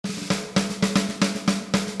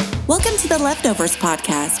Welcome to the Leftovers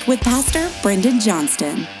Podcast with Pastor Brendon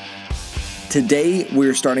Johnston. Today,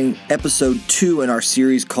 we're starting episode 2 in our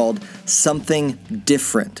series called Something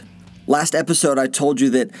Different. Last episode, I told you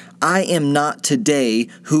that I am not today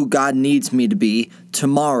who God needs me to be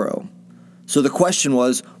tomorrow. So the question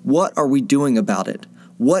was, what are we doing about it?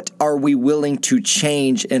 What are we willing to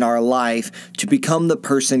change in our life to become the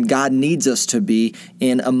person God needs us to be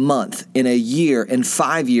in a month, in a year, in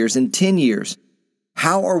 5 years, in 10 years?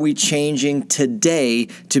 How are we changing today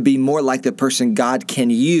to be more like the person God can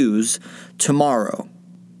use tomorrow?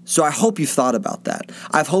 So I hope you've thought about that.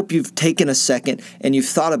 I hope you've taken a second and you've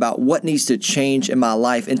thought about what needs to change in my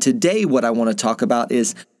life. And today what I want to talk about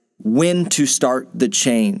is when to start the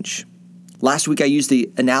change. Last week I used the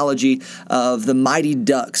analogy of the Mighty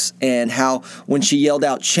Ducks and how when she yelled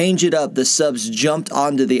out, "Change it up," the subs jumped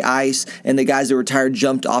onto the ice and the guys that were tired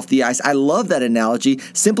jumped off the ice. I love that analogy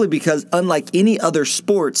simply because unlike any other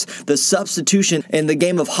sports, the substitution in the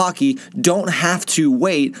game of hockey don't have to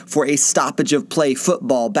wait for a stoppage of play.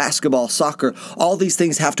 Football, basketball, soccer, all these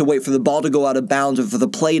things have to wait for the ball to go out of bounds or for the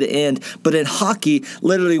play to end. But in hockey,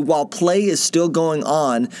 literally while play is still going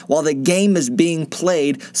on, while the game is being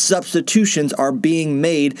played, substitutions are being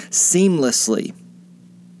made seamlessly.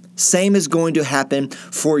 Same is going to happen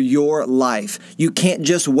for your life. You can't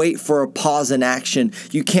just wait for a pause in action.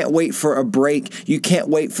 You can't wait for a break. You can't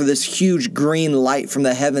wait for this huge green light from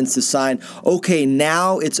the heavens to sign, okay,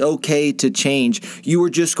 now it's okay to change. You are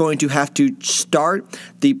just going to have to start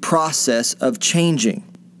the process of changing.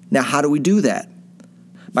 Now, how do we do that?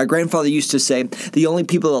 My grandfather used to say, the only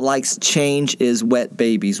people that likes change is wet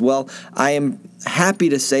babies. Well, I am happy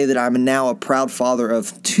to say that I'm now a proud father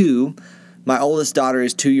of 2. My oldest daughter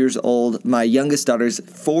is 2 years old. My youngest daughter is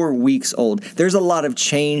 4 weeks old. There's a lot of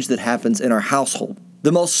change that happens in our household.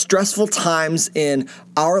 The most stressful times in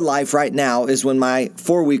our life right now is when my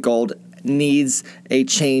 4-week-old needs a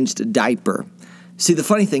changed diaper. See, the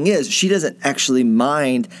funny thing is, she doesn't actually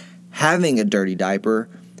mind having a dirty diaper.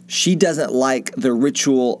 She doesn't like the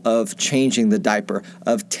ritual of changing the diaper,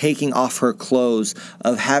 of taking off her clothes,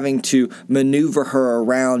 of having to maneuver her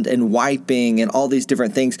around and wiping and all these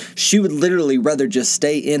different things. She would literally rather just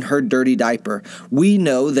stay in her dirty diaper. We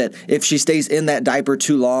know that if she stays in that diaper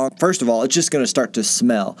too long, first of all, it's just going to start to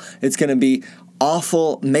smell. It's going to be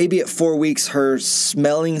awful. Maybe at 4 weeks, her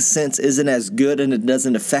smelling sense isn't as good and it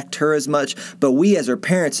doesn't affect her as much. But we as her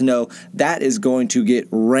parents know that is going to get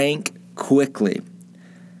rank quickly.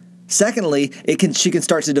 Secondly, she can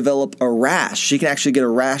start to develop a rash. She can actually get a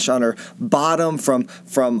rash on her bottom from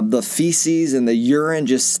the feces and the urine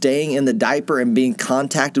just staying in the diaper and being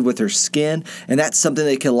contacted with her skin. And that's something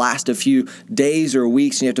that can last a few days or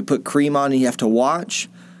weeks, and you have to put cream on and you have to watch.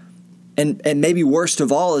 And maybe worst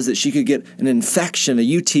of all is that she could get an infection, a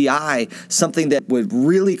UTI, something that would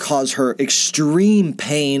really cause her extreme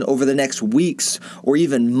pain over the next weeks or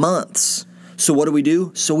even months. So what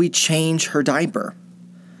do? So we change her diaper.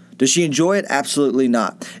 Does she enjoy it? Absolutely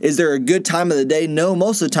not. Is there a good time of the day? No,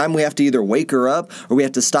 most of the time we have to either wake her up or we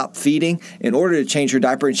have to stop feeding in order to change her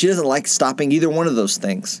diaper, and she doesn't like stopping either one of those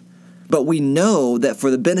things. But we know that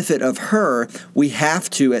for the benefit of her, we have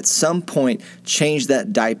to at some point change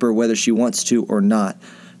that diaper whether she wants to or not.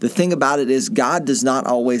 The thing about it is God does not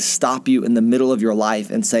always stop you in the middle of your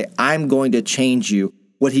life and say, I'm going to change you.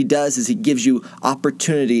 What he does is he gives you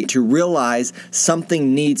opportunity to realize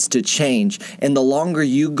something needs to change. And the longer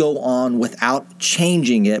you go on without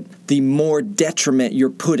changing it, the more detriment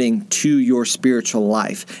you're putting to your spiritual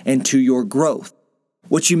life and to your growth.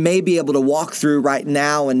 What you may be able to walk through right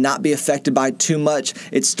now and not be affected by too much,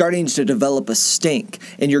 it's starting to develop a stink,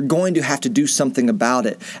 and you're going to have to do something about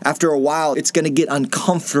it. After a while, it's going to get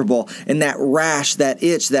uncomfortable, and that rash, that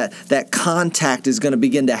itch, that contact is going to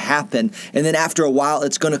begin to happen. And then after a while,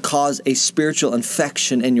 it's going to cause a spiritual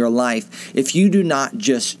infection in your life. If you do not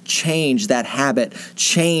just change that habit,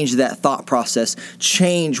 change that thought process,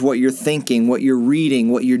 change what you're thinking, what you're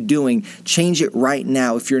reading, what you're doing, change it right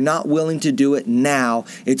now. If you're not willing to do it now,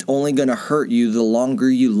 it's only going to hurt you the longer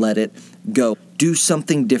you let it go. Do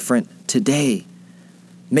something different today.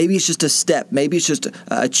 Maybe it's just a step. Maybe it's just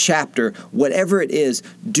a chapter. Whatever it is,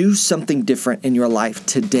 do something different in your life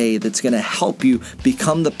today that's going to help you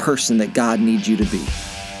become the person that God needs you to be.